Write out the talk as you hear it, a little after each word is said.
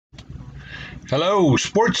Hello,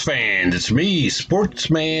 sports fans. It's me,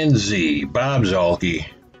 Sportsman Z, Bob Zalke.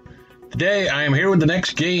 Today, I am here with the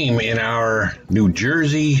next game in our New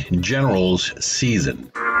Jersey Generals season.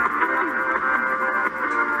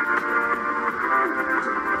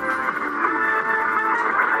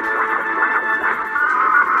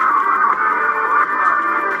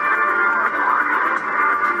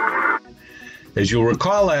 As you'll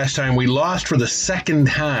recall, last time we lost for the second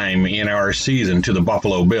time in our season to the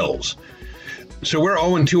Buffalo Bills. So we're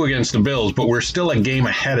 0-2 against the Bills, but we're still a game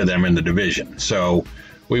ahead of them in the division. So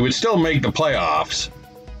we would still make the playoffs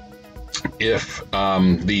if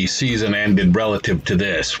the season ended relative to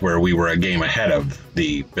this, where we were a game ahead of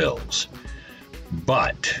the Bills.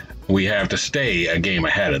 But we have to stay a game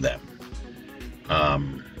ahead of them.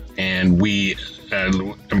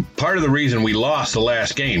 Part of the reason we lost the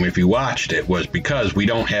last game, if you watched it, was because we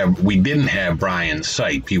didn't have Brian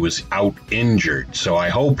Sipe. He was out injured, so I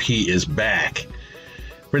hope he is back.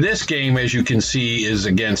 For this game, as you can see, is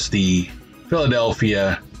against the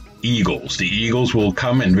Philadelphia Eagles. The Eagles will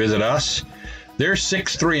come and visit us. They're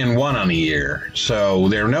 6-3-1 on the year, so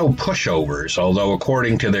they're no pushovers, although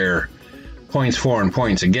according to their points for and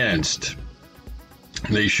points against,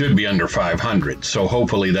 they should be under 500, so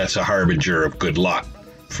hopefully that's a harbinger of good luck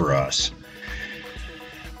for us.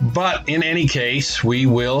 But in any case, we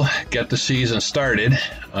will get the season started.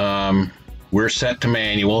 We're set to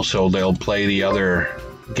manual, so they'll play the other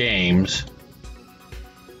games,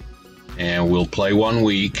 and we'll play 1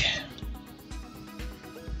 week.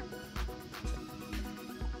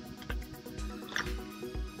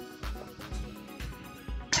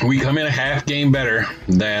 We come in a half game better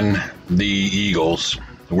than the Eagles.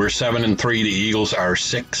 We're 7-3. The Eagles are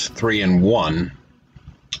 6-3-1.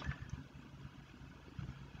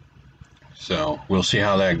 So we'll see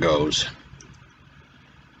how that goes.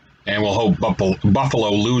 And we'll hope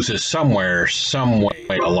Buffalo loses some way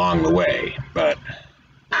along the way.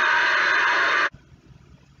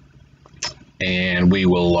 And we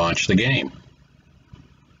will launch the game.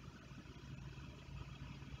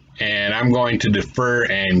 And I'm going to defer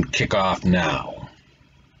and kick off now.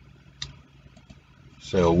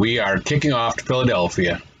 So we are kicking off to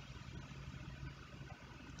Philadelphia.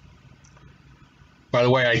 By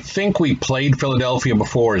the way, I think we played Philadelphia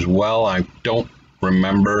before as well. I don't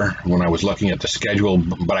remember when I was looking at the schedule,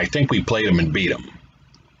 but I think we played them and beat them.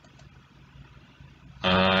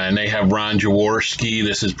 And they have Ron Jaworski.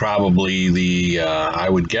 This is probably the, I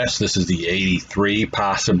would guess this is the 83,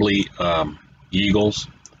 possibly, Eagles.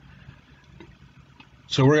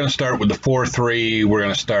 So we're going to start with the 4-3. We're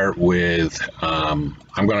going to start with, I'm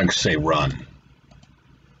going to say run.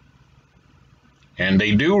 And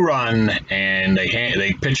they do run, and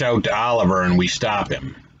they pitch out to Oliver, and we stop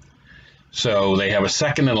him. So they have a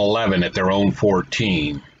 2nd and 11 at their own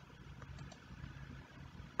 14.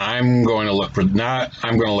 I'm going to look for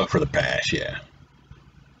the pass, yeah.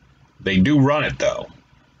 They do run it, though.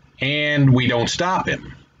 And we don't stop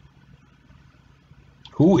him.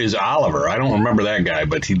 Who is Oliver? I don't remember that guy,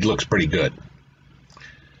 but he looks pretty good.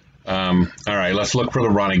 All right, let's look for the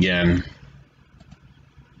run again.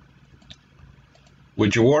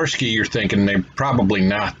 With Jaworski, you're thinking they're probably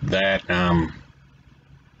not that.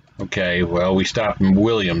 Okay, well, we stopped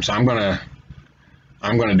Williams. I'm gonna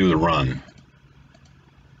do the run.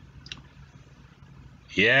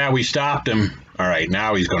 Yeah, we stopped him. All right,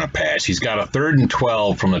 now he's going to pass. He's got a 3rd and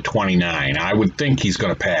 12 from the 29. I would think he's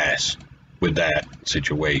going to pass with that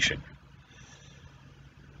situation.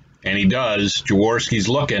 And he does. Jaworski's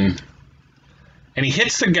looking. And he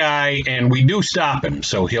hits the guy, and we do stop him,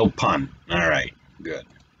 so he'll punt. All right, good.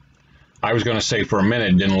 I was going to say for a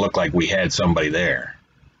minute it didn't look like we had somebody there.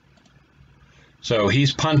 So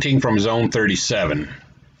he's punting from zone 37.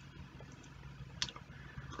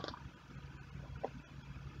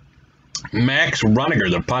 Max Runiger,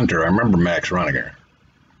 the punter. I remember Max Runiger.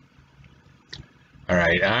 All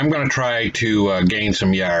right, I'm going to try to gain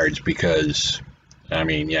some yards because, I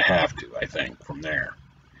mean, you have to, I think, from there.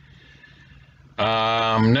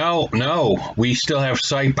 No, we still have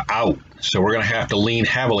Sipe out, so we're going to have to lean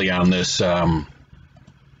heavily on this. We're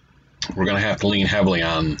going to have to lean heavily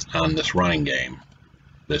on this running game,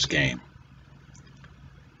 this game.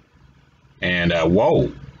 And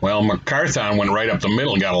whoa, well, McCarthon went right up the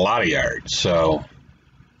middle and got a lot of yards. So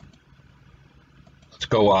let's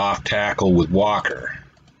go off tackle with Walker.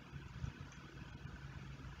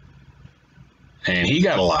 And he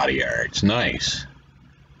got a lot of yards. Nice.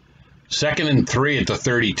 2nd and 3 at the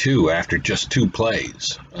 32 after just 2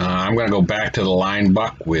 plays. I'm going to go back to the line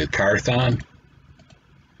buck with Carthon.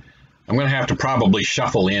 I'm going to have to probably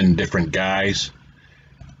shuffle in different guys.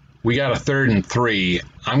 We got a 3rd and 3.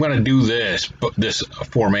 I'm going to do this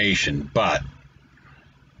formation, but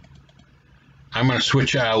I'm going to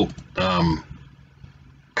switch out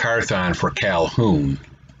Carthon for Calhoun,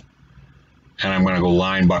 and I'm going to go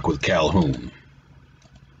line buck with Calhoun,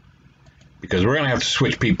 because we're going to have to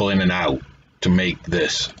switch people in and out to make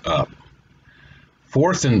this up.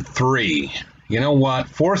 4th and 3. You know what?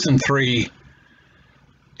 4th and 3,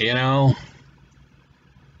 you know,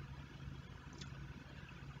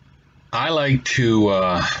 I like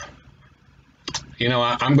to, you know,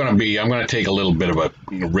 I'm going to take a little bit of a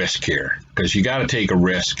risk here, because you got to take a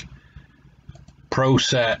risk. Pro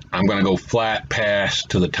set, I'm going to go flat pass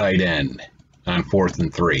to the tight end on 4th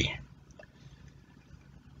and 3.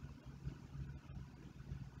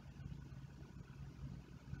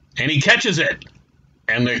 And he catches it.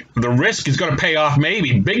 And the risk is going to pay off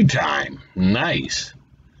maybe big time. Nice.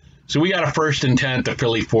 So we got a 1st and 10 at the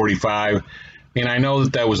Philly 45. And I know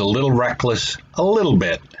that was a little reckless, a little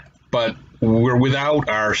bit, but we're without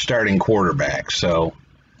our starting quarterback. So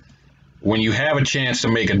when you have a chance to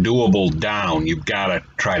make a doable down, you've got to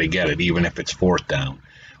try to get it, even if it's 4th down.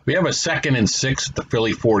 We have a 2nd and 6 at the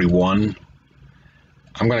Philly 41.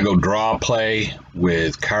 I'm going to go draw play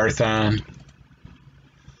with Carthon.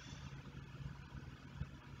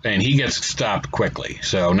 And he gets stopped quickly.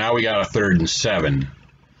 So now we got a 3rd and 7.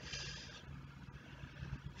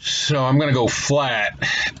 So I'm going to go flat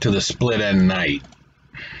to the split end night.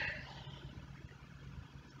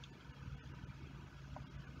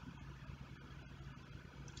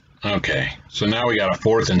 Okay, so now we got a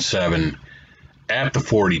 4th and 7 at the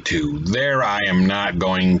 42. There I am not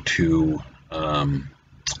going to, I'm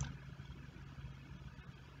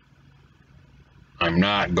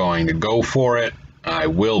not going to go for it. I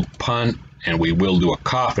will punt, and we will do a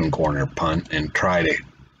coffin corner punt and try to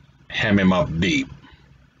hem him up deep.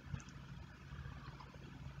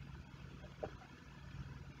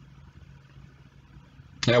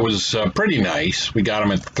 That was pretty nice. We got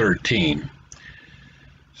him at 13,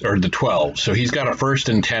 or the 12. So he's got a 1st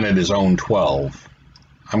and 10 at his own 12.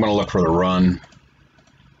 I'm going to look for the run.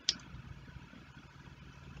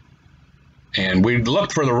 And we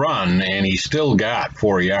looked for the run, and he still got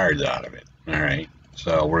 4 yards out of it. All right,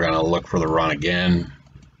 so we're going to look for the run again.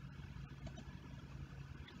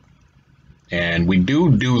 And we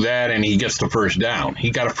do that, and he gets the 1st down. He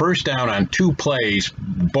got a 1st down on 2 plays,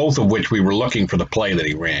 both of which we were looking for the play that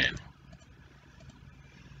he ran.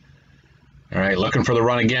 All right, looking for the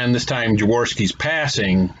run again. This time Jaworski's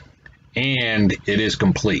passing, and it is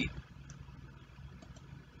complete.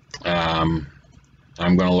 I'm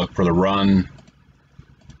going to look for the run.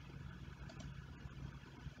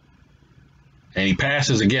 And he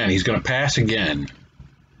passes again. He's going to pass again.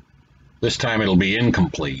 This time it'll be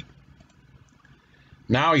incomplete.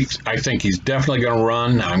 Now I think he's definitely going to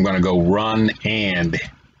run. I'm going to go run, and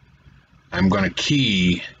I'm going to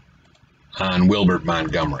key on Wilbert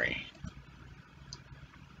Montgomery.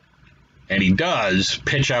 And he does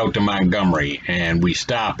pitch out to Montgomery, and we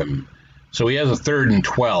stop him. So he has a 3rd and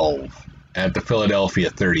 12 at the Philadelphia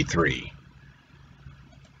 33.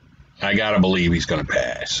 I got to believe he's going to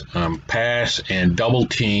pass. Pass and double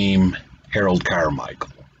team Harold Carmichael.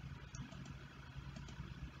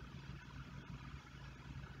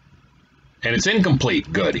 And it's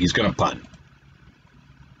incomplete. Good. He's going to punt.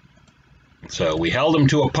 So we held him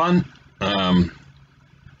to a punt.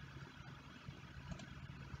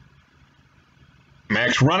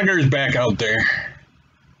 Max Runiger is back out there.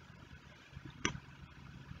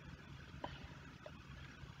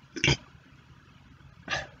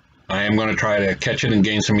 I am going to try to catch it and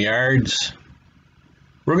gain some yards.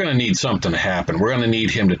 We're going to need something to happen. We're going to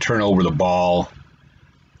need him to turn over the ball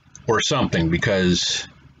or something, because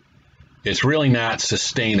it's really not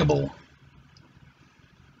sustainable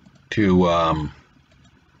to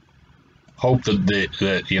hope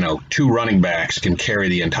that you know, 2 running backs can carry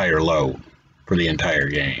the entire load for the entire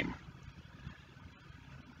game.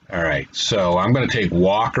 All right, so I'm going to take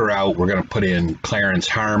Walker out. We're going to put in Clarence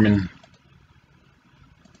Harmon.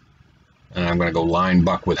 And I'm going to go line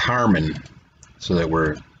buck with Harmon so that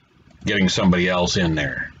we're getting somebody else in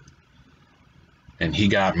there. And he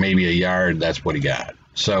got maybe a yard. That's what he got.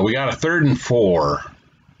 So we got a 3rd and 4.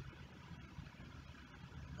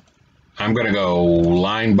 I'm going to go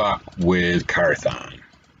line buck with Carthon.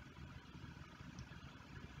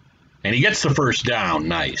 And he gets the 1st down.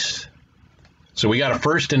 Nice. So we got a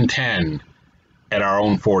 1st and 10 at our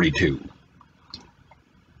own 42.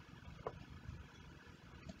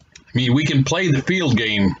 I mean, we can play the field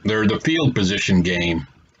game, or the field position game,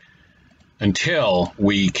 until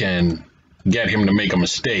we can get him to make a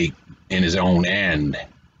mistake in his own end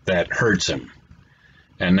that hurts him.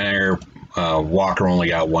 And there, Walker only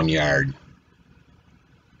got 1 yard.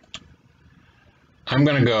 I'm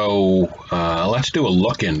going to go, let's do a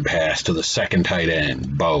look-in pass to the second tight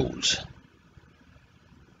end, Bose.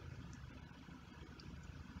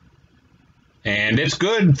 And it's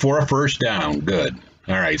good for a first down. Good.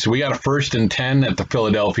 All right, so we got a 1st and 10 at the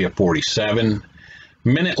Philadelphia 47.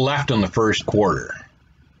 Minute left in the first quarter.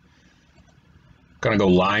 Going to go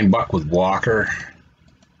line buck with Walker.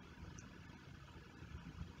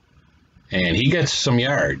 And he gets some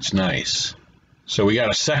yards. Nice. So we got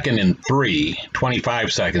a 2nd and 3,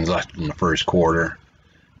 25 seconds left in the first quarter.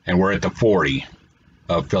 And we're at the 40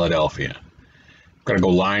 of Philadelphia. Going to go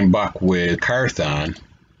line buck with Carthon.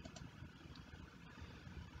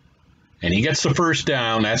 And he gets the first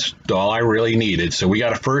down. That's all I really needed. So we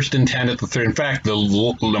got a 1st and 10 at the 3rd. In fact,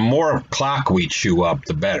 the more clock we chew up,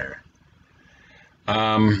 the better.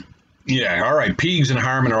 Yeah, all right. Peegs and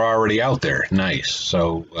Harmon are already out there. Nice.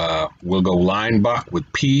 So we'll go line buck with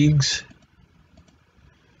Peegs.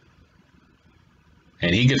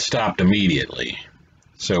 And he gets stopped immediately.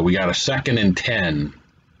 So we got a 2nd and 10.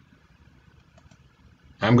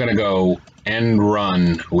 I'm going to go end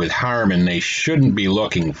run with Harmon. They shouldn't be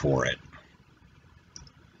looking for it.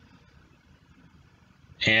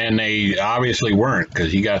 And they obviously weren't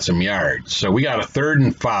because he got some yards. So we got a 3rd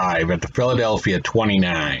and 5 at the Philadelphia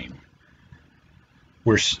 29.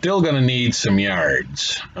 We're still going to need some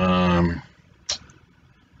yards. Damn.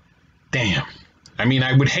 I mean,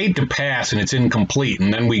 I would hate to pass and it's incomplete,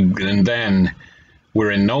 and then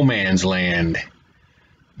we're in no man's land.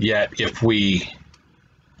 Yet if we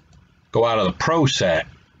go out of the pro set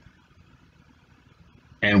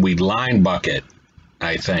and we line bucket,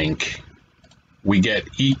 I think we'll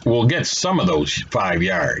get some of those 5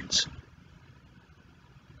 yards.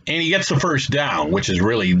 And he gets the first down, which is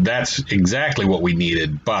that's exactly what we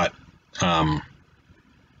needed. But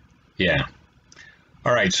yeah.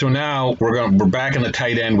 All right, so now we're back in the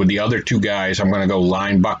tight end with the other 2 guys. I'm going to go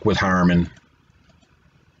line buck with Harmon.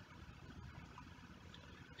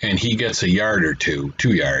 And he gets a yard or 2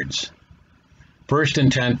 yards. 1st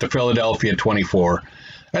and 10 to Philadelphia 24.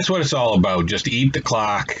 That's what it's all about. Just eat the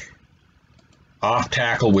clock. Off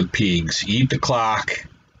tackle with Peegs. Eat the clock.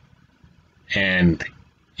 And,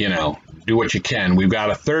 do what you can. We've got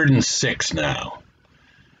a 3rd and 6 now.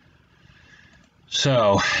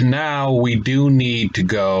 So now we do need to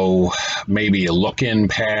go maybe a look-in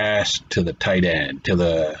pass to the tight end, to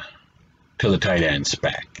the tight end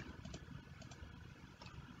spec.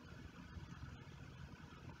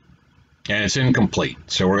 And it's incomplete.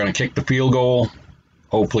 So we're going to kick the field goal.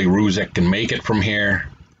 Hopefully Ruzek can make it from here.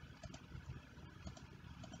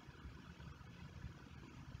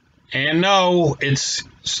 And no, it's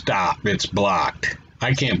stopped. It's blocked.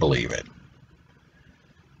 I can't believe it.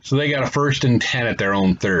 So they got a 1st and 10 at their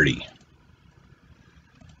own 30.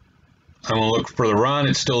 I'm going to look for the run.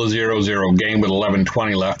 It's still a 0-0 game with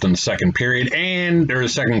 11:20 left in the second period. And there's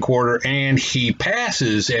a second quarter. And he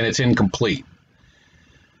passes, and it's incomplete.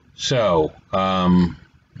 So,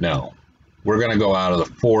 no. We're going to go out of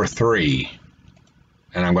the 4-3.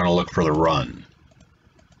 And I'm going to look for the run.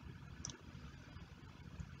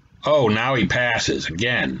 Oh, now he passes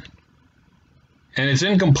again. And it's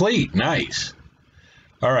incomplete. Nice.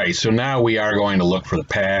 All right, so now we are going to look for the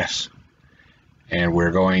pass. And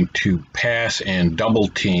we're going to pass and double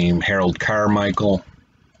team Harold Carmichael.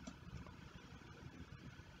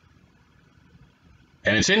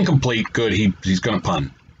 And it's incomplete. Good, he's going to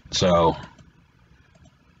punt. So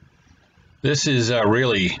this is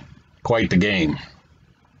really quite the game.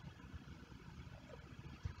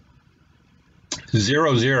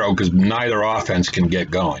 0-0 because neither offense can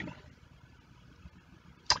get going.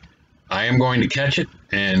 I am going to catch it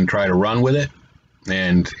and try to run with it,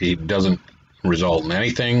 and it doesn't result in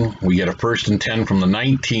anything. We get a 1st and 10 from the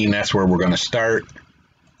 19. That's where we're going to start.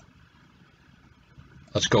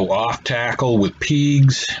 Let's go off tackle with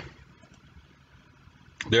Peegs.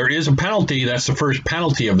 There is a penalty. That's the first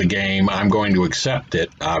penalty of the game. I'm going to accept it,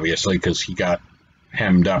 obviously, because he got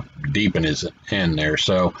hemmed up deep in his end there.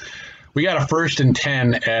 So we got a 1st and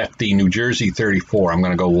 10 at the New Jersey 34. I'm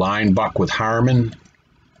going to go line buck with Harmon.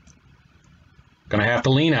 Going to have to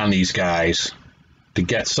lean on these guys to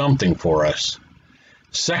get something for us.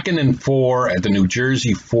 2nd and 4 at the New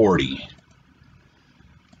Jersey 40.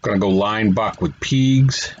 Going to go line buck with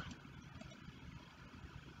Peegs.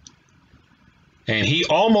 And he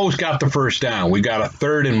almost got the first down. We got a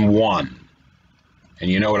 3rd and 1.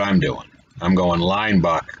 And you know what I'm doing. I'm going line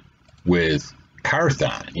buck with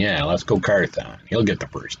Carthon. Yeah, let's go Carthon. He'll get the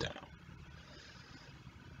first down.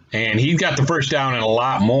 And he got the first down and a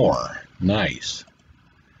lot more. Nice.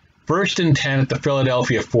 first and 10 at the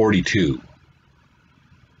Philadelphia 42.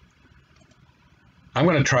 I'm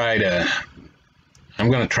going to try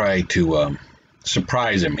to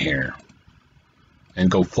surprise him here and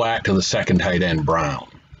go flat to the second tight end, Brown.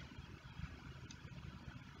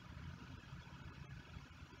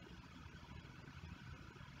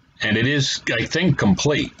 And it is, I think,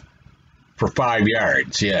 complete for 5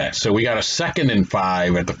 yards. Yeah, so we got a 2nd and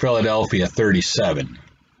 5 at the Philadelphia 37.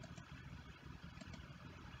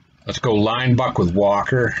 Let's go line buck with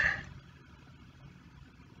Walker.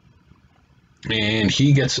 And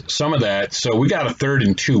he gets some of that. So we got a 3rd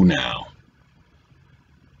and 2 now.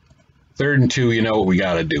 3rd and 2, you know what we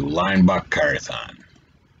got to do. Line buck Carthon.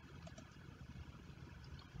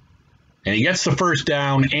 And he gets the first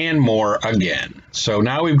down and more again. So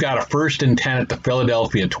now we've got a 1st and 10 at the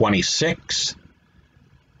Philadelphia 26.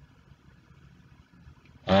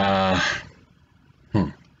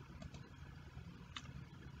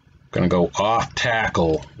 Going to go off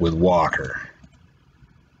tackle with Walker.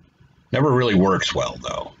 Never really works well,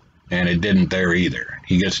 though. And it didn't there either.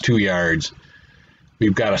 He gets 2 yards.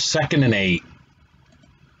 We've got a 2nd and 8.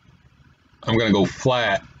 I'm going to go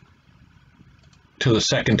flat to the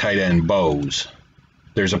second tight end, Bose.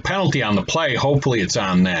 There's a penalty on the play. Hopefully it's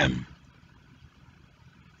on them.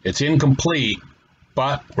 It's incomplete,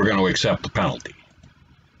 but we're going to accept the penalty.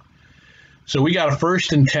 So we got a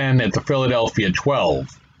 1st and 10 at the Philadelphia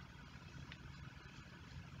 12.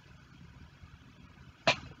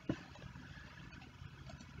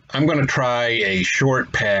 I'm going to try a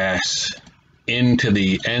short pass into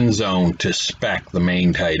the end zone to spec the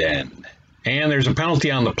main tight end. And there's a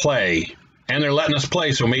penalty on the play, and they're letting us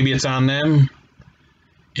play, so maybe it's on them.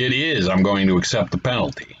 It is. I'm going to accept the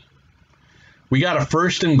penalty. We got a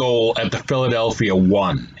 1st and goal at the Philadelphia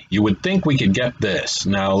 1. You would think we could get this.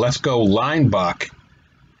 Now let's go line buck,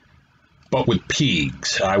 but with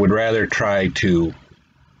Peegs. I would rather try to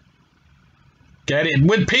get it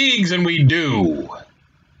with Peegs, and we do.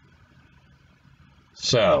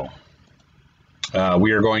 So,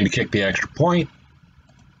 we are going to kick the extra point.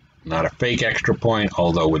 Not a fake extra point,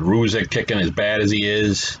 although with Ruzick kicking as bad as he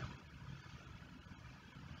is.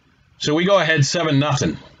 So we go ahead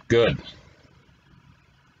 7-0. Good.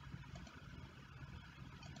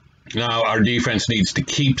 Now our defense needs to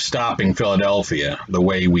keep stopping Philadelphia the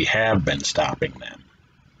way we have been stopping them.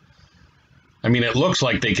 I mean, it looks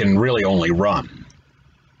like they can really only run.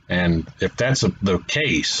 And if that's the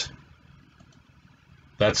case,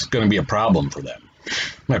 that's going to be a problem for them.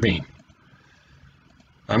 I mean,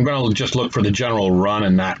 I'm going to just look for the general run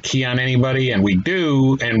and not key on anybody, and we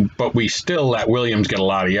do, but we still let Williams get a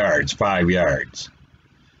lot of yards, 5 yards.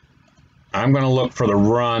 I'm going to look for the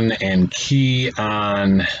run and key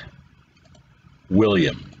on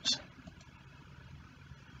Williams.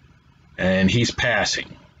 And he's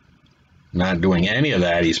passing. Not doing any of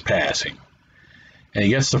that, he's passing. And he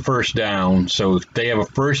gets the first down, so they have a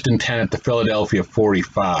 1st and 10 at the Philadelphia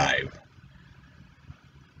 45.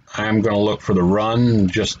 I'm going to look for the run,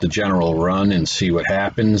 just the general run, and see what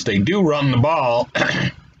happens. They do run the ball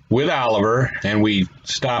with Oliver, and we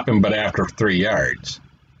stop him, but after 3 yards.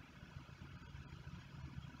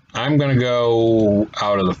 I'm going to go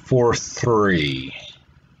out of the 4-3,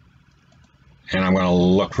 and I'm going to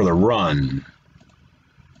look for the run.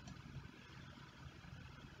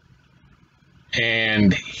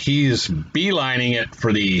 And he's beelining it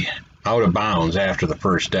for the out of bounds after the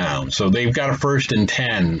first down. So they've got a 1st and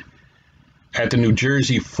 10 at the New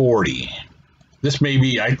Jersey 40. This may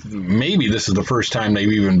be, maybe this is the first time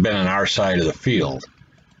they've even been on our side of the field.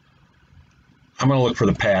 I'm going to look for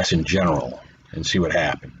the pass in general and see what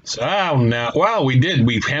happens. Oh, no. Well, we did.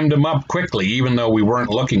 We've hemmed him up quickly, even though we weren't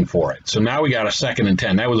looking for it. So now we got a 2nd and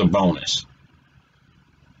 10. That was a bonus.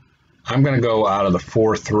 I'm going to go out of the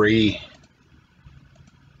 4-3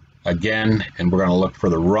 again, and we're going to look for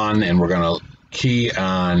the run, and we're going to key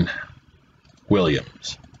on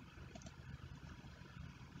Williams.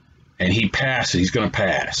 And he passes. He's going to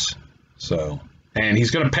pass. So, and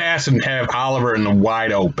he's going to pass and have Oliver in the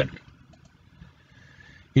wide open.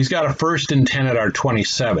 He's got a 1st and 10 at our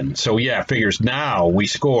 27. So, yeah, figures now we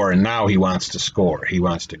score, and now he wants to score. He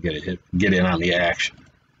wants to get in on the action.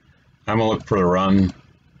 I'm going to look for the run.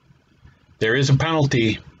 There is a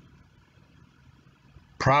penalty.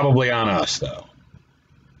 Probably on us, though.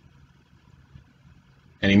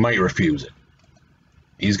 And he might refuse it.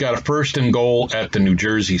 He's got a 1st and goal at the New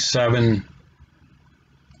Jersey 7.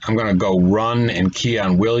 I'm going to go run and key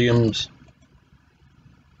on Williams.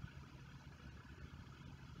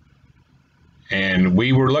 And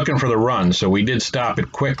we were looking for the run, so we did stop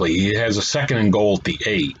it quickly. He has a 2nd and goal at the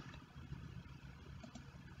 8.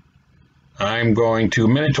 I'm going to,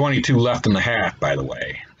 minute 22 left in the half, by the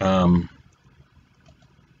way. I'm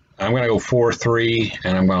going to go 4-3,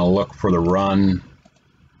 and I'm going to look for the run.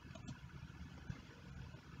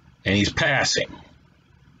 And he's passing.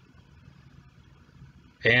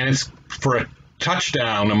 And it's for a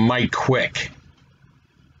touchdown to Mike Quick.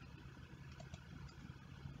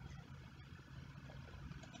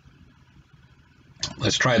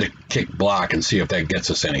 Let's try the kick block and see if that gets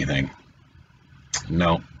us anything.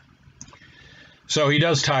 No. So he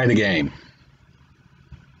does tie the game.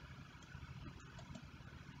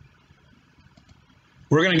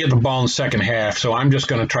 We're going to get the ball in the second half, so I'm just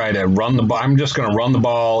going to try to run the ball. I'm just going to run the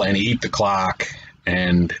ball and eat the clock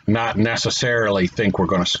and not necessarily think we're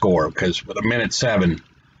going to score, because with a minute 7,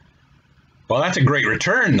 well, that's a great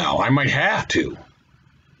return, though. I might have to.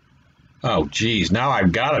 Oh, geez, now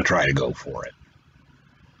I've got to try to go for it.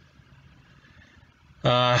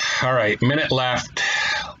 All right, minute left.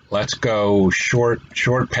 Let's go short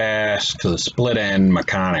pass to the split end,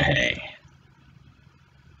 McConaughey.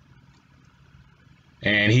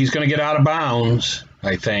 And he's going to get out of bounds,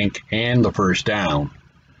 I think, and the first down.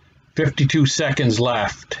 52 seconds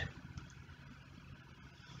left.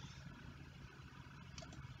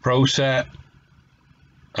 Pro set.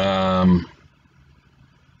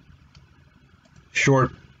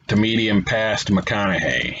 Short to medium pass to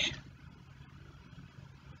McConaughey.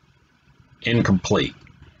 Incomplete.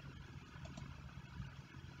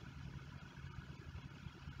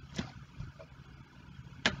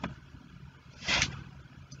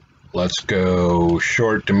 Let's go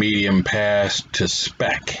short to medium pass to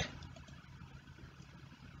Spec.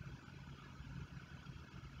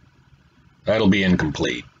 That'll be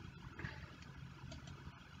incomplete.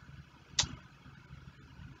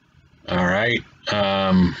 All right.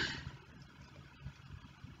 I'm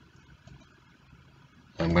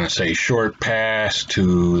going to say short pass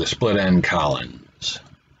to the split end Collins.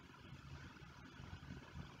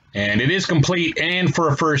 And it is complete and for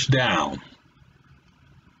a first down.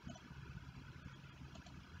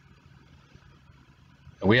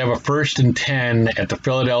 We have a 1st and 10 at the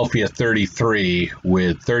Philadelphia 33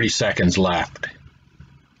 with 30 seconds left.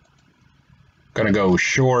 Going to go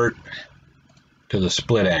short to the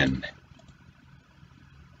split end.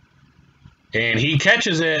 And he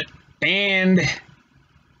catches it, and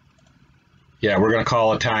yeah, we're going to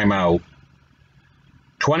call a timeout.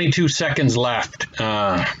 22 seconds left.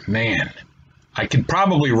 Man, I could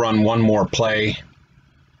probably run one more play,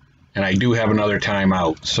 and I do have another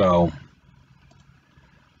timeout, so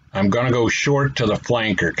I'm going to go short to the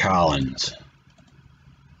flanker, Collins.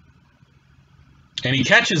 And he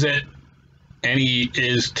catches it, and he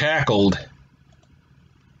is tackled.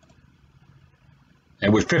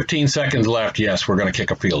 And with 15 seconds left, yes, we're going to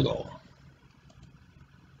kick a field goal.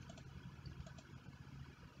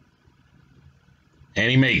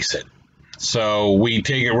 And he makes it. So we're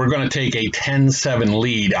going to take a 10-7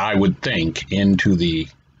 lead, I would think, into the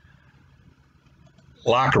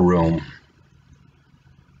locker room.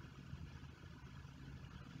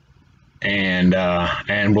 And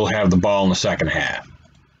we'll have the ball in the second half.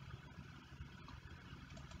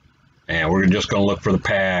 And we're just going to look for the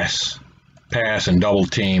pass and double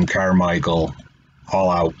team Carmichael,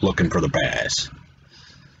 all out looking for the pass.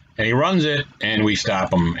 And he runs it, and we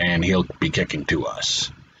stop him, and he'll be kicking to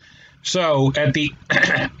us. So at the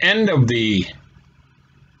end of the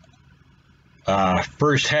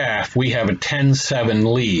first half, we have a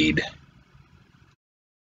 10-7 lead.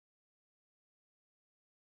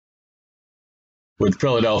 With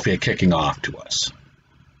Philadelphia kicking off to us.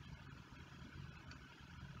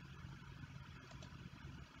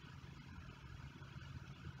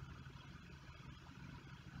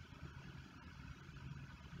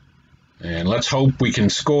 And let's hope we can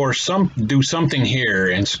do something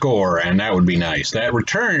here and score, and that would be nice. That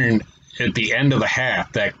return at the end of the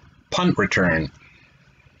half, that punt return,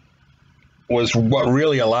 was what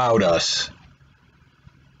really allowed us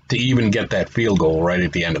to even get that field goal right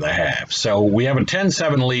at the end of the half. So we have a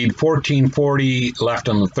 10-7 lead, 14:40 left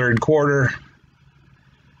in the third quarter.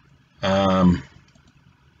 Going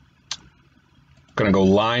to go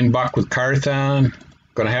line buck with Carthon.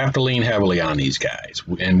 Going to have to lean heavily on these guys,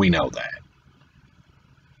 and we know that.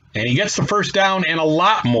 And he gets the first down and a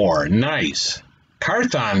lot more. Nice.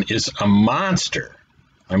 Carthon is a monster.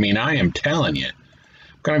 I mean, I am telling you. I'm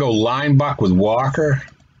going to go line buck with Walker.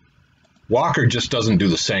 Walker just doesn't do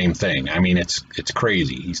the same thing. I mean, it's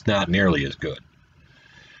crazy. He's not nearly as good.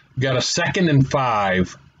 We've got a 2nd and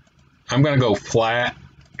 5. I'm going to go flat,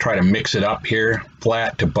 try to mix it up here.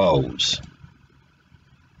 Flat to Bose.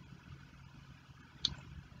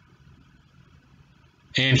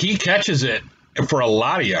 And he catches it for a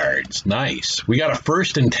lot of yards. Nice. We got a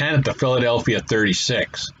 1st and 10 at the Philadelphia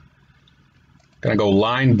 36. Gonna go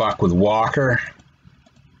line buck with Walker.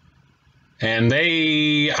 And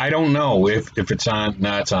I don't know if it's on,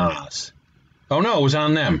 no, it's on us. Oh no, it was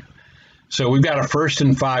on them. So we've got a 1st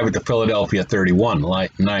and 5 at the Philadelphia 31.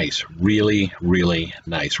 Nice, really, really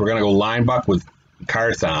nice. We're gonna go line buck with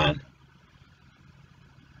Carthon.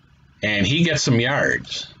 And he gets some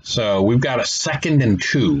yards. So we've got a 2nd and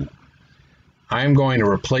 2. I'm going to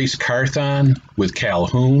replace Carthon with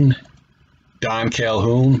Calhoun, Don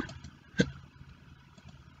Calhoun.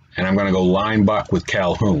 And I'm going to go line buck with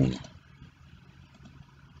Calhoun.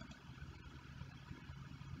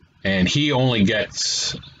 And he only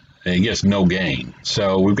gets no gain.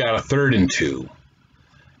 So we've got a 3rd and 2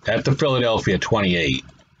 at the Philadelphia 28.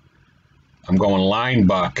 I'm going line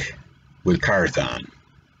buck with Carthon.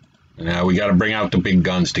 Now we got to bring out the big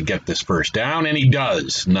guns to get this first down, and he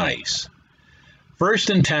does. Nice. 1st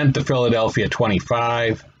and 10 to Philadelphia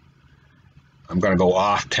 25. I'm going to go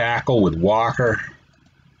off tackle with Walker.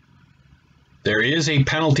 There is a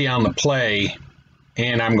penalty on the play,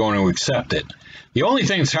 and I'm going to accept it. The only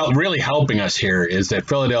thing that's really helping us here is that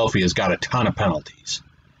Philadelphia's got a ton of penalties.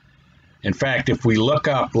 In fact, if we look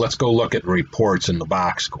up, let's go look at reports in the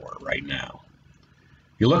box score right now.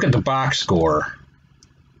 You look at the box score.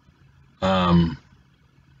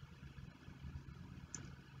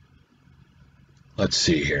 Let's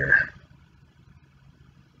see here.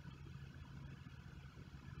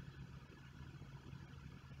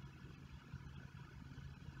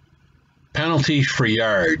 Penalties for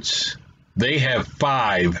yards. They have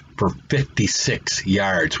 5 for 56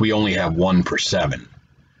 yards. We only have 1 for 7.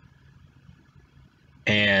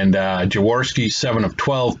 And Jaworski, 7 of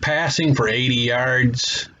 12 passing for 80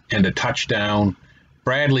 yards and a touchdown.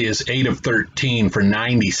 Bradley is 8 of 13 for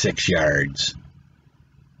 96 yards.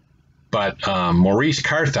 But Maurice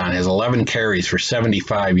Carthon has 11 carries for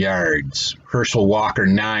 75 yards. Herschel Walker,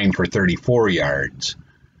 9 for 34 yards.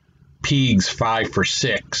 Peegs, 5 for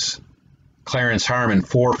 6. Clarence Harmon,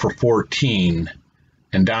 4 for 14.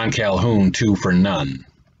 And Don Calhoun, 2 for none.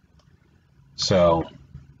 So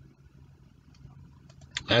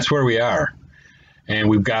that's where we are. And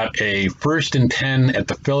we've got a 1st and 10 at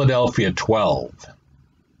the Philadelphia 12.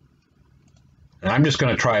 And I'm just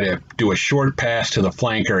going to try to do a short pass to the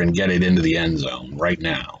flanker and get it into the end zone right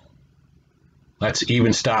now. Let's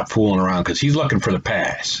even stop fooling around because he's looking for the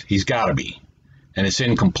pass. He's got to be. And it's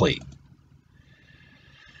incomplete.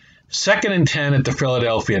 2nd and 10 at the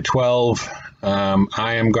Philadelphia 12.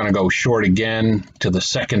 I am going to go short again to the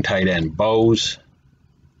 2nd tight end, Bose.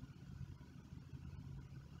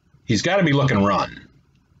 He's got to be looking run.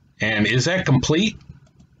 And is that complete?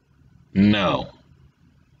 No.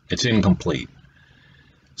 It's incomplete.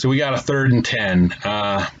 So we got a 3rd and 10.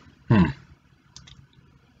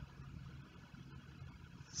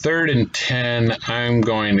 3rd and 10, I'm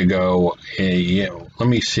going to go, let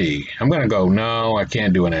me see. I'm going to go, no, I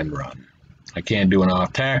can't do an end run. I can't do an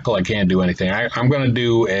off tackle. I can't do anything. I'm going to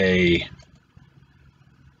do a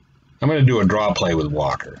draw play with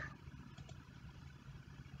Walker.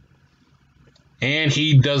 And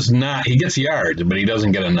he does not, he gets yards, but he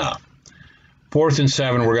doesn't get enough. 4th and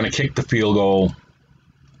 7, we're going to kick the field goal.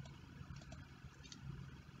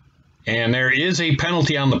 And there is a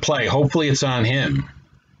penalty on the play. Hopefully it's on him.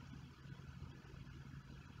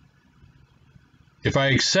 If I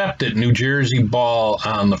accept it, New Jersey ball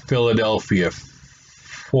on the Philadelphia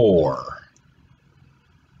 4.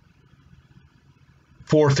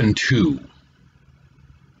 4th and 2.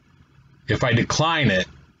 If I decline it,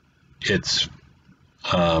 it's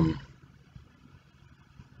a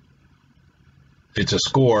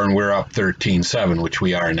score and we're up 13-7, which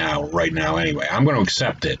we are now, right now anyway. I'm going to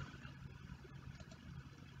accept it.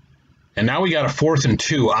 And now we got a 4th and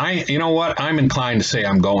 2. You know what? I'm inclined to say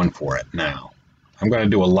I'm going for it now. I'm going to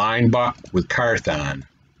do a line buck with Carthon.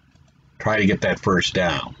 Try to get that first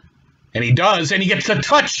down. And he does, and he gets the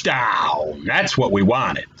touchdown. That's what we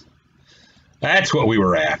wanted. That's what we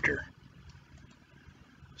were after.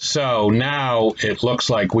 So now it looks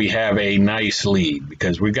like we have a nice lead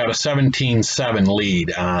because we've got a 17-7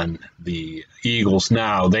 lead on the Eagles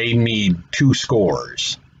now. They need 2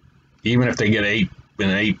 scores. Even if they get an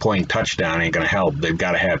 8-point touchdown, ain't going to help. They've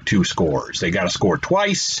got to have 2 scores. They got to score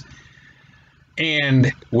twice.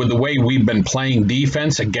 And with the way we've been playing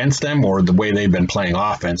defense against them or the way they've been playing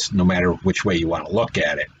offense, no matter which way you want to look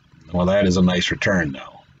at it, well, that is a nice return,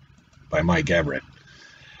 though, by Mike Everett.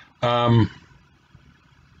 I'm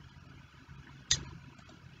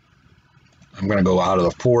going to go out of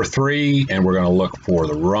the 4-3, and we're going to look for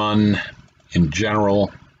the run in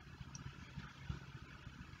general.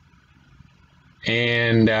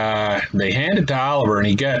 And they hand it to Oliver, and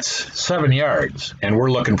he gets 7 yards, and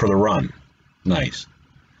we're looking for the run. Nice.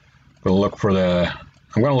 I'm going to look for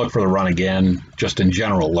the run again, just in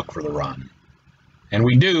general, look for the run. And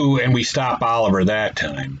we do, and we stop Oliver that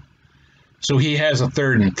time. So he has a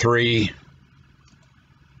 3rd and 3.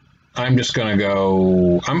 I'm just going to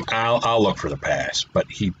go, I'll look for the pass,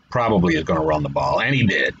 but he probably is going to run the ball, and he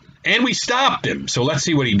did. And we stopped him, so let's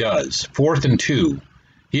see what he does. 4th and 2.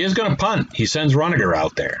 He is going to punt. He sends Runiger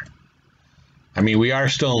out there. I mean, we are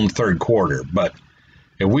still in the 3rd quarter, but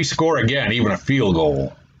if we score again, even a field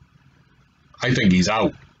goal, I think he's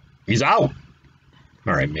out. He's out.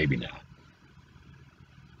 All right, maybe not.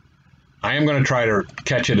 I am going to try to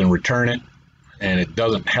catch it and return it, and it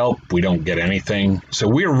doesn't help. We don't get anything. So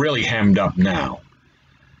we're really hemmed up now.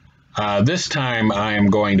 This time I am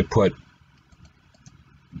going to put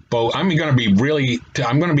both. I'm going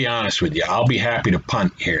to be honest with you. I'll be happy to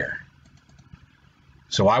punt here.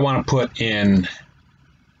 So I want to put in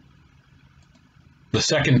the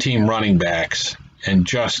second team running backs and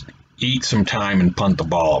just eat some time and punt the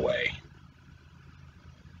ball away.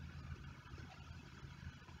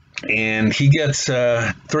 And he gets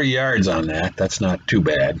 3 yards on that. That's not too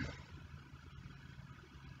bad.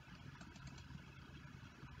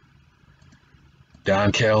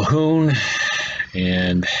 Don Calhoun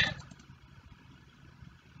and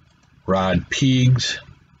Rod Peegs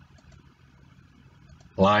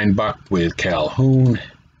line buck with Calhoun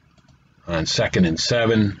on 2nd and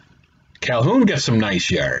 7. Calhoun gets some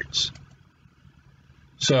nice yards.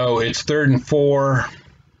 So it's 3rd and 4.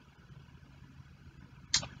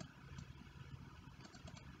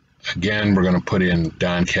 Again, we're going to put in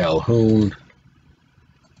Don Calhoun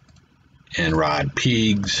and Rod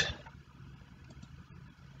Peegs.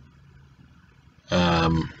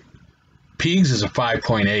 Peegs is a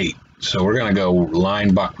 5.8, so we're going to go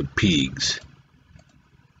line buck with Peegs.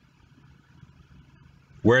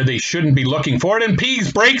 Where they shouldn't be looking for it, and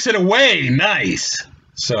Peegs breaks it away. Nice.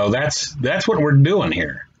 So that's what we're doing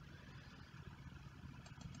here.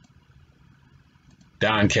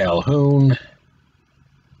 Don Calhoun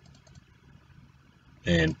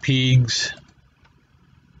and Peegs.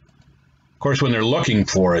 Of course, when they're looking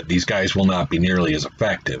for it, these guys will not be nearly as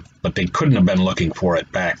effective, but they couldn't have been looking for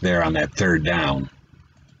it back there on that 3rd down.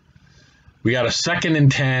 We got a 2nd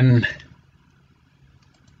and 10.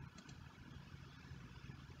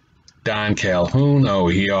 Don Calhoun. Oh,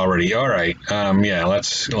 he already. All right. Yeah.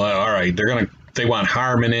 All right. They want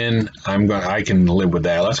Harmon in. I can live with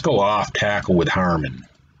that. Let's go off tackle with Harmon.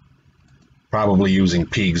 Probably using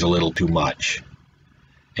Peegs a little too much.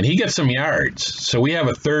 And he gets some yards. So we have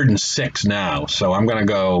a 3rd and 6 now. So I'm going to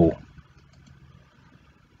go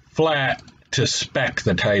flat to spec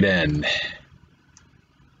the tight end.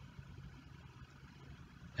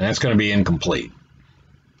 And that's going to be incomplete.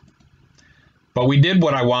 But we did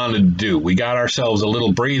what I wanted to do. We got ourselves a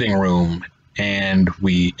little breathing room, and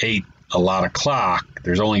we ate a lot of clock.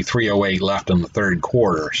 There's only 3:08 left in the 3rd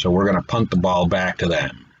quarter, so we're going to punt the ball back to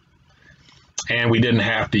them. And we didn't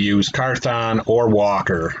have to use Carthon or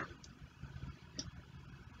Walker.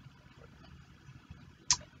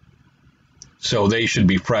 So they should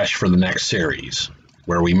be fresh for the next series,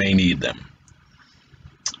 where we may need them.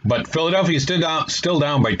 But Philadelphia is still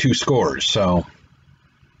down by 2 scores, so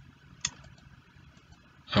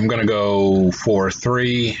I'm going to go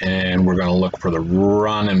 4-3, and we're going to look for the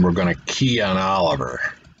run, and we're going to key on Oliver.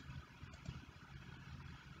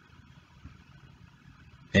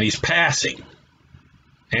 And he's passing.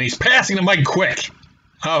 And he's passing to Mike Quick.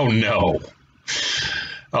 Oh, no.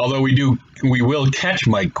 Although we will catch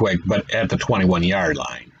Mike Quick, but at the 21-yard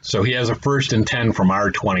line. So he has a 1st and 10 from our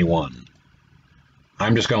 21.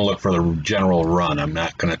 I'm just going to look for the general run. I'm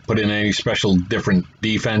not going to put in any special different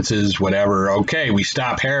defenses, whatever. Okay, we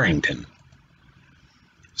stop Harrington.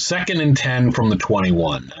 2nd and 10 from the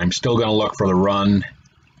 21. I'm still going to look for the run.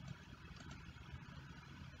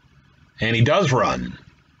 And he does run.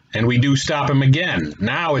 And we do stop him again.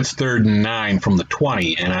 Now it's 3rd and 9 from the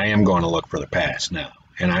 20, and I am going to look for the pass now.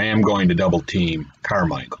 And I am going to double team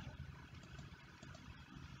Carmichael.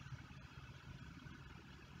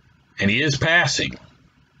 And he is passing.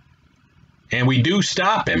 And we do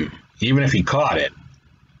stop him, even if he caught it.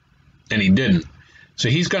 And he didn't. So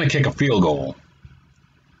he's going to kick a field goal.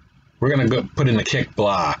 We're going to go put in the kick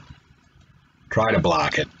block. Try to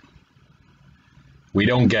block it. We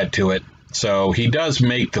don't get to it. So he does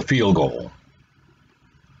make the field goal.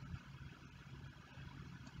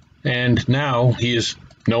 And now he is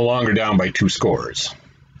no longer down by 2 scores.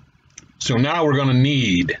 So now we're going to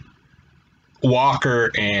need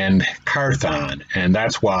Walker and Carthon, and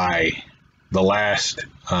that's why the last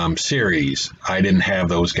series, I didn't have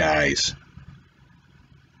those guys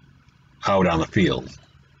out on the field.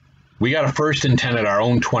 We got a 1st and 10 at our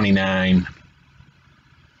own 29.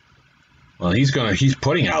 Well, he's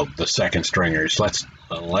putting out the second stringers.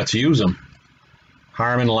 Let's use them.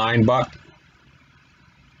 Harmon line buck,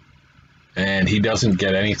 and he doesn't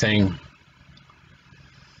get anything.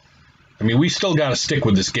 I mean, we still got to stick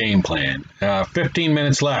with this game plan. 15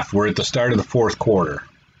 minutes left. We're at the start of the 4th quarter.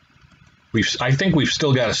 I think we've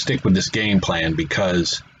still got to stick with this game plan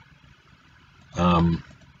because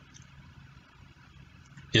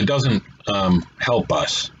it doesn't help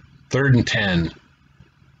us. 3rd and 10.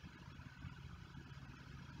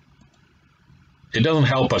 It doesn't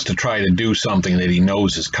help us to try to do something that he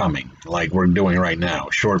knows is coming, like we're doing right now.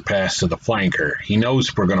 Short pass to the flanker. He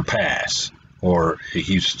knows we're going to pass, or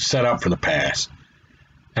he's set up for the pass.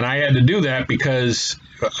 And I had to do that because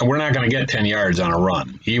we're not going to get 10 yards on a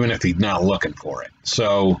run, even if he's not looking for it.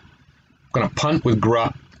 So I'm going to punt with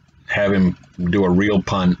Grupp, have him do a real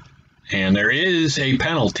punt, and there is a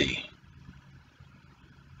penalty.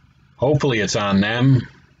 Hopefully it's on them.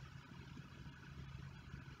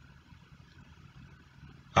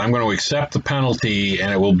 I'm going to accept the penalty, and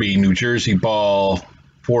it will be New Jersey ball,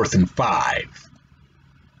 4th and 5.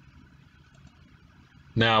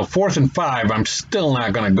 Now, 4th and 5, I'm still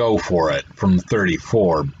not going to go for it from the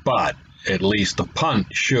 34, but at least the punt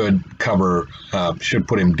should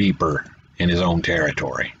put him deeper in his own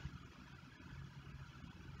territory.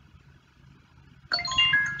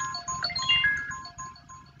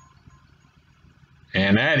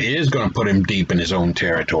 And that is going to put him deep in his own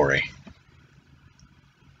territory.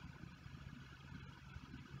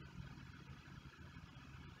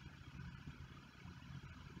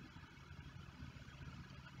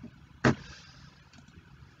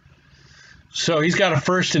 So he's got a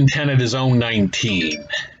 1st and 10 at his own 19.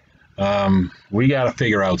 We got to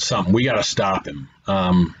figure out something. We got to stop him.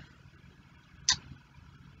 I'm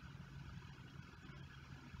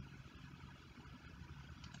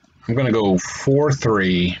going to go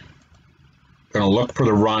 4-3. Going to look for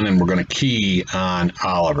the run, and we're going to key on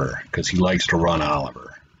Oliver because he likes to run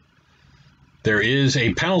Oliver. There is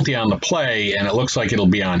a penalty on the play, and it looks like it'll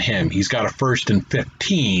be on him. He's got a 1st and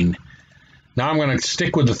 15. Now I'm going to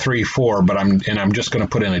stick with the 3-4, but I'm just going to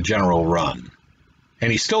put in a general run.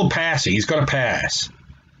 And he's still passing. He's going to pass.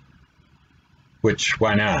 Which,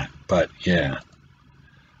 why not? But, yeah.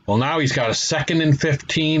 Well, now he's got a 2nd and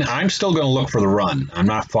 15. I'm still going to look for the run. I'm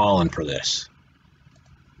not falling for this.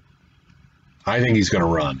 I think he's going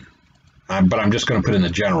to run. But I'm just going to put in the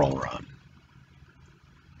general run.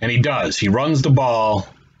 And he does. He runs the ball,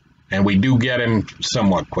 and we do get him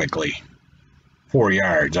somewhat quickly. 4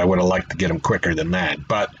 yards. I would have liked to get him quicker than that.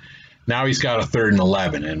 But now he's got a 3rd and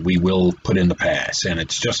 11, and we will put in the pass. And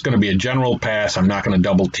it's just going to be a general pass. I'm not going to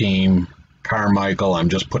double team Carmichael. I'm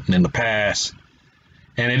just putting in the pass.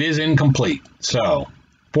 And it is incomplete. So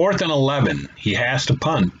 4th and 11. He has to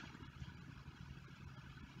punt.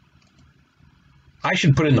 I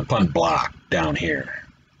should put in the punt block down here.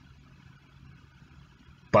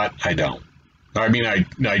 But I don't. I mean,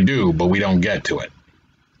 I do, but we don't get to it.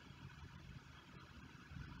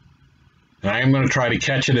 And I am going to try to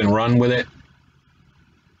catch it and run with it.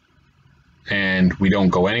 And we don't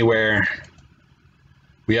go anywhere.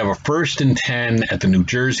 We have a 1st and 10 at the New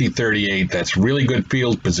Jersey 38. That's really good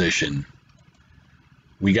field position.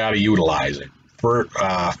 We got to utilize it. For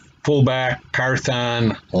fullback,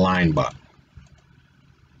 Carthon, line buck.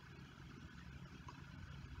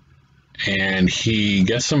 And he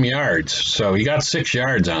gets some yards. So he got 6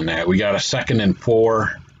 yards on that. We got a 2nd and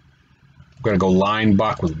 4. I'm going to go line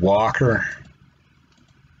buck with Walker.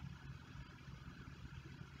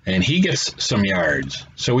 And he gets some yards.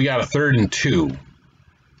 So we got a 3rd and 2.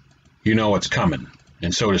 You know what's coming.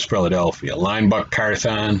 And so does Philadelphia. Line buck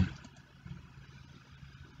Carthon.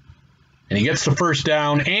 And he gets the 1st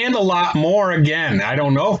down and a lot more again. I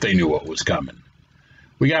don't know if they knew what was coming.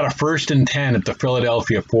 We got a 1st and 10 at the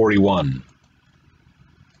Philadelphia 41.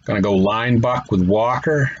 Going to go line buck with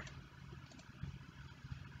Walker.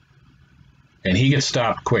 And he gets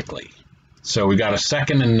stopped quickly. So we got a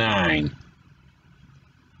 2nd and 9.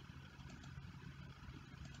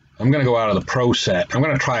 I'm going to go out of the pro set. I'm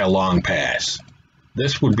going to try a long pass.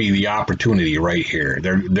 This would be the opportunity right here.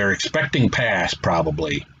 They're expecting pass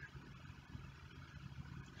probably.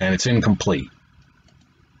 And it's incomplete.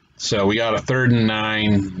 So we got a 3rd and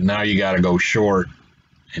 9. Now you got to go short.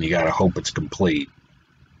 And you got to hope it's complete.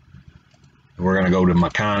 We're going to go to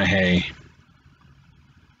McConaughey.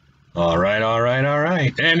 All right, all right, all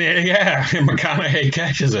right. And yeah, McConaughey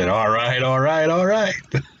catches it. All right, all right, all right.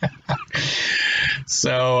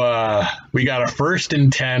 So We got a 1st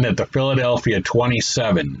and 10 at the Philadelphia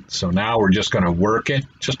 27. So now we're just going to work it.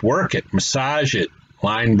 Just work it. Massage it.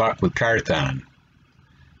 Line buck with Carthon.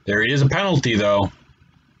 There is a penalty, though.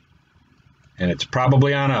 And it's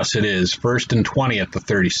probably on us. It is 1st and 20 at the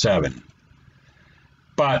 37.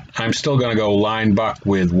 But I'm still going to go line buck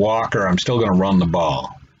with Walker. I'm still going to run the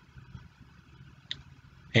ball.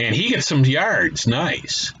 And he gets some yards.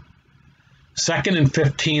 Nice. 2nd and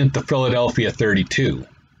 15 at the Philadelphia 32.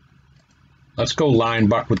 Let's go line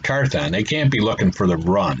buck with Carthon. They can't be looking for the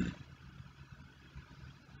run.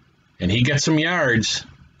 And he gets some yards.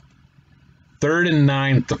 3rd and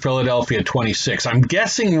 9 at the Philadelphia 26. I'm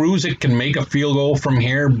guessing Ruzick can make a field goal from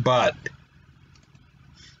here, but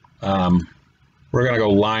we're going to go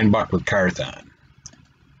line buck with Carthon.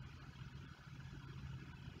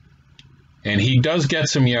 And he does get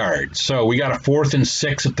some yards. So we got a 4th and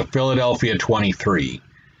 6 at the Philadelphia 23.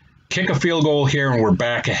 Kick a field goal here, and we're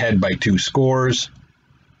back ahead by 2 scores.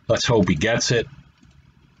 Let's hope he gets it.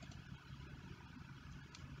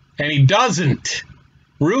 And he doesn't.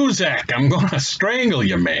 Ruzek, I'm going to strangle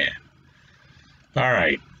you, man. All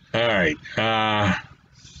right.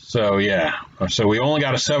 So, yeah. So we only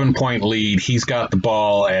got a 7-point lead. He's got the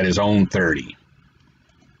ball at his own 30.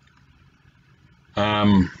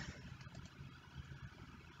 I'm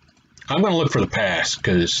going to look for the pass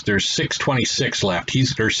because there's 6:26 left.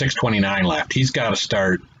 There's 6:29 left. He's got to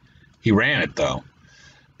start. He ran it, though.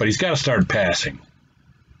 But he's got to start passing.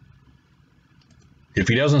 If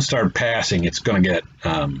he doesn't start passing, it's going to get...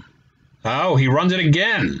 oh, he runs it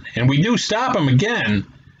again. And we do stop him again.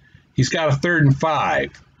 He's got a 3rd and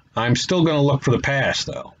 5. I'm still going to look for the pass,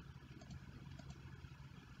 though.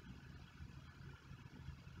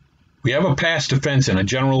 We have a pass defense and a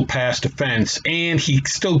general pass defense, and he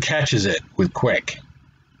still catches it with quick.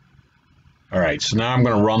 All right, so now I'm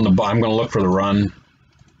going to run the ball. I'm going to look for the run.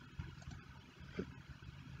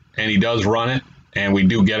 And he does run it, and we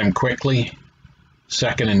do get him quickly.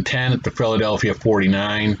 2nd and 10 at the Philadelphia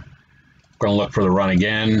 49. Going to look for the run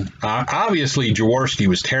again. Obviously, Jaworski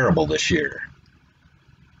was terrible this year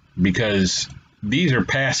because these are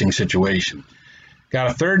passing situations. Got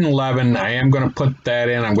a 3rd and 11. I am going to put that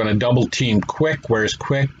in. I'm going to double team Quick. Where's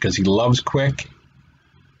Quick? Because he loves Quick.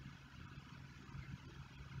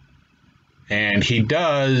 And he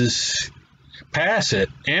does pass it.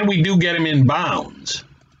 And we do get him in bounds.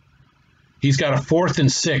 He's got a 4th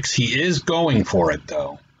and 6. He is going for it,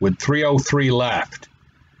 though, with 3:03 left.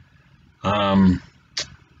 4th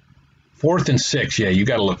and 6. Yeah, you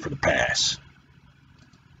got to look for the pass.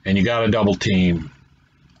 And you got to double team.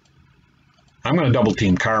 I'm going to double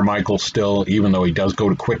team Carmichael still, even though he does go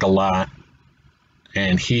to Quick a lot.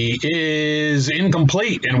 And he is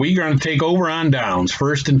incomplete. And we're going to take over on downs.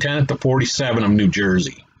 1st and 10 at the 47 of New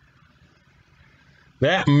Jersey.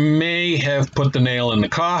 That may have put the nail in the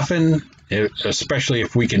coffin, especially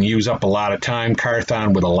if we can use up a lot of time.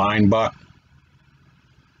 Carthon with a line buck.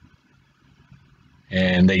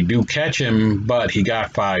 And they do catch him, but he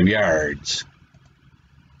got 5 yards.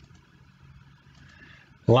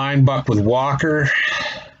 Line buck with Walker.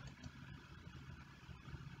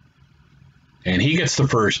 And he gets the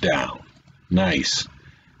first down. Nice.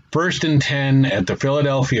 1st and 10 at the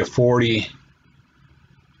Philadelphia 40.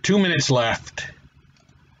 2 minutes left.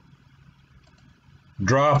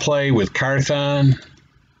 Draw play with Carthon.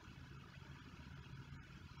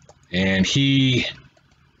 And he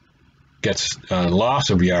gets a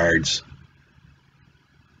loss of yards.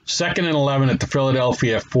 2nd and 11 at the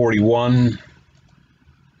Philadelphia 41.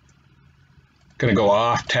 Going to go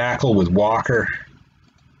off tackle with Walker.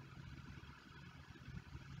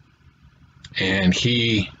 And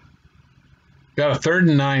he got a 3rd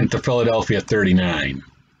and 9 at the Philadelphia 39.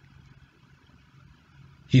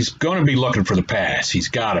 He's going to be looking for the pass. He's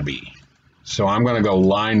got to be. So I'm going to go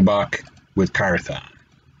line buck with Carthon.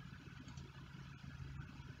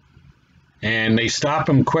 And they stop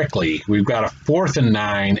him quickly. We've got a 4th and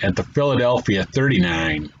 9 at the Philadelphia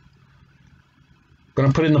 39. Going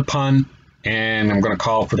to put in the punt, and I'm going to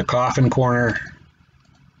call for the coffin corner.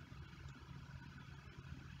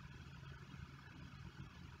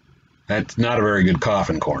 That's not a very good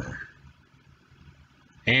coffin corner.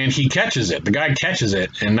 And he catches it. The guy catches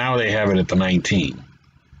it, and now they have it at the 19.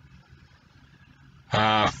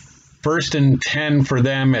 1st and 10 for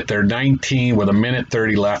them at their 19 with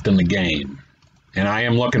 1:30 left in the game. And I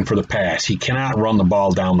am looking for the pass. He cannot run the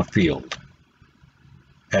ball down the field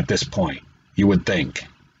at this point, you would think.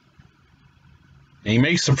 And he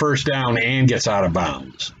makes the first down and gets out of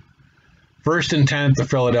bounds. 1st and 10 at the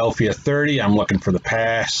Philadelphia 30. I'm looking for the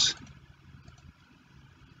pass.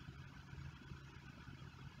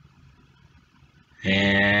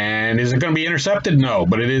 And And is it going to be intercepted? No,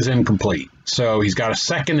 but it is incomplete. So he's got a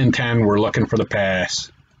 2nd and 10. We're looking for the pass.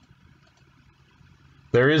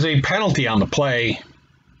 There is a penalty on the play.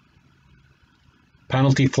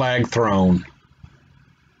 Penalty flag thrown.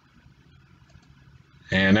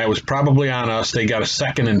 And that was probably on us. They got a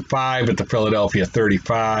 2nd and 5 at the Philadelphia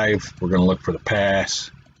 35. We're going to look for the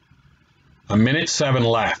pass. 1:07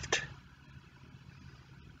 left.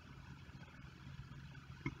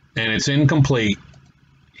 And it's incomplete.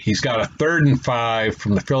 He's got a 3rd and 5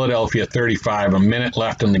 from the Philadelphia 35. A minute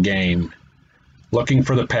left in the game. Looking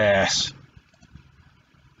for the pass.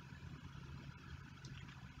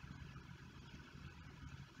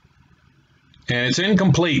 And it's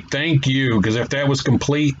incomplete. Thank you, because if that was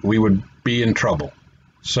complete, we would be in trouble.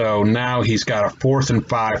 So now he's got a 4th and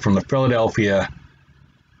 5 from the Philadelphia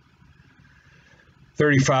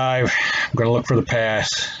 35. I'm going to look for the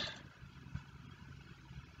pass.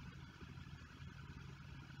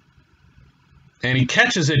 And he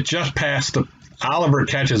catches it just past the, Oliver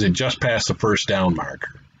catches it just past the 1st down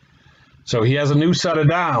marker. So he has a new set of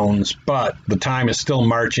downs, but the time is still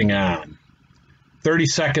marching on. 30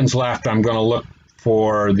 seconds left. I'm going to look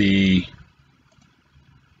for the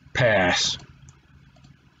pass.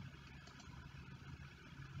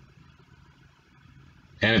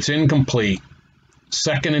 And it's incomplete.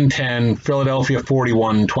 2nd and 10, Philadelphia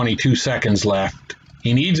 41, 22 seconds left.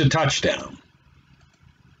 He needs a touchdown.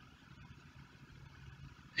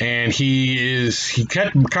 And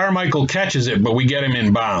Carmichael catches it, but we get him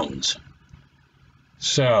in bounds.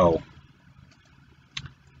 So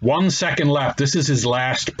 1 second left. This is his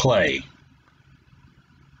last play.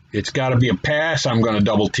 It's got to be a pass. I'm going to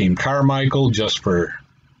double team Carmichael just for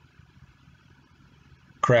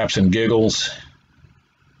craps and giggles.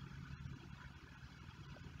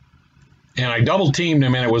 And I double teamed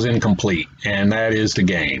him and it was incomplete. And that is the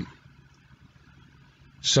game.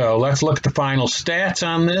 So let's look at the final stats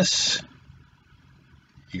on this.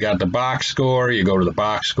 You got the box score. You go to the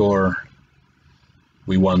box score.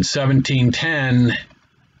 We won 17-10.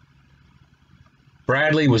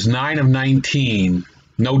 Bradley was 9 of 19.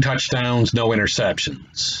 No touchdowns, no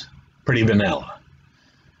interceptions. Pretty vanilla.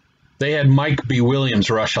 They had Mike B.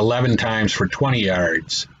 Williams rush 11 times for 20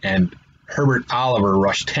 yards, and Herbert Oliver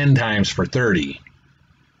rushed 10 times for 30,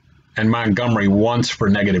 and Montgomery once for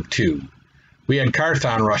 -2. We had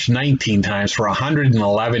Carthon rush 19 times for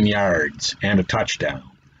 111 yards and a touchdown.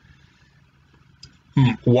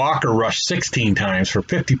 Walker rushed 16 times for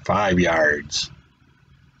 55 yards.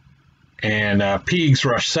 And Peegs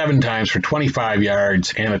rushed 7 times for 25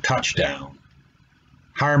 yards and a touchdown.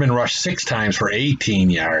 Harmon rushed 6 times for 18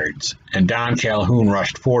 yards. And Don Calhoun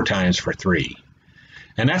rushed 4 times for 3.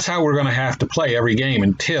 And that's how we're going to have to play every game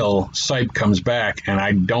until Sipe comes back. And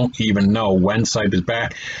I don't even know when Sipe is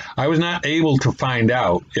back. I was not able to find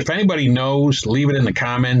out. If anybody knows, leave it in the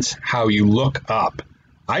comments how you look up.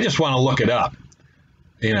 I just want to look it up.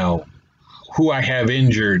 You know, who I have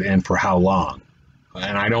injured and for how long.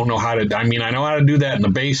 And I don't know how to, I mean, I know how to do that in the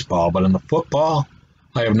baseball, but in the football,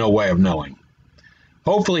 I have no way of knowing.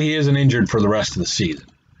 Hopefully he isn't injured for the rest of the season.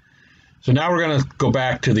 So now we're going to go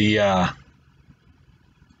back to the,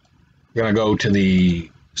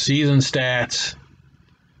 season stats.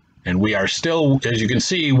 And we are still, as you can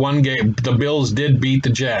see, one game, the Bills did beat the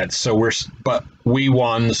Jets, but we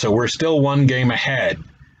won, so we're still 1 game ahead.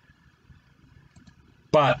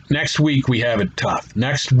 But next week we have it tough.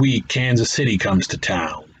 Next week Kansas City comes to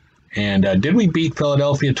town. And did we beat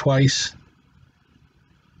Philadelphia twice?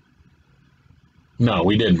 No,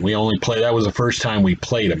 we didn't. We only played, that was the first time we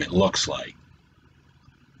played them, it looks like.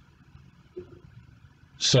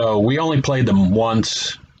 So we only played them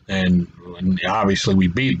once, and obviously we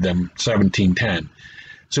beat them 17-10.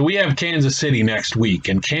 So we have Kansas City next week,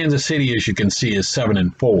 and Kansas City, as you can see, is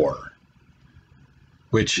 7-4.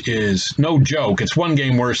 Which is no joke. It's 1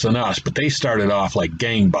 game worse than us, but they started off like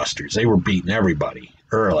gangbusters. They were beating everybody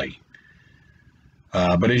early.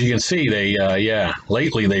 But as you can see, they,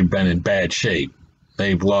 lately they've been in bad shape.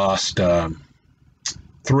 They've lost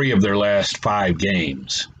 3 of their last 5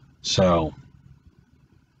 games. So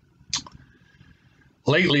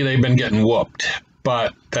lately they've been getting whooped.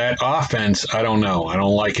 But that offense, I don't know. I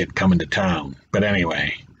don't like it coming to town. But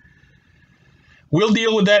anyway. We'll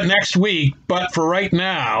deal with that next week, but for right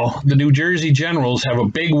now, the New Jersey Generals have a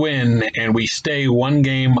big win, and we stay 1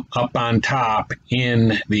 game up on top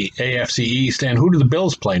in the AFC East. And who do the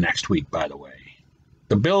Bills play next week, by the way?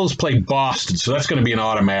 The Bills play Boston, so that's going to be an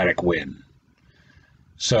automatic win.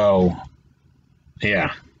 So,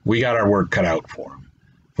 yeah, we got our work cut out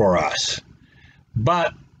for us.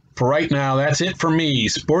 But for right now, that's it for me,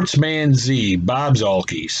 Sportsman Z, Bob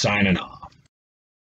Zolke, signing off.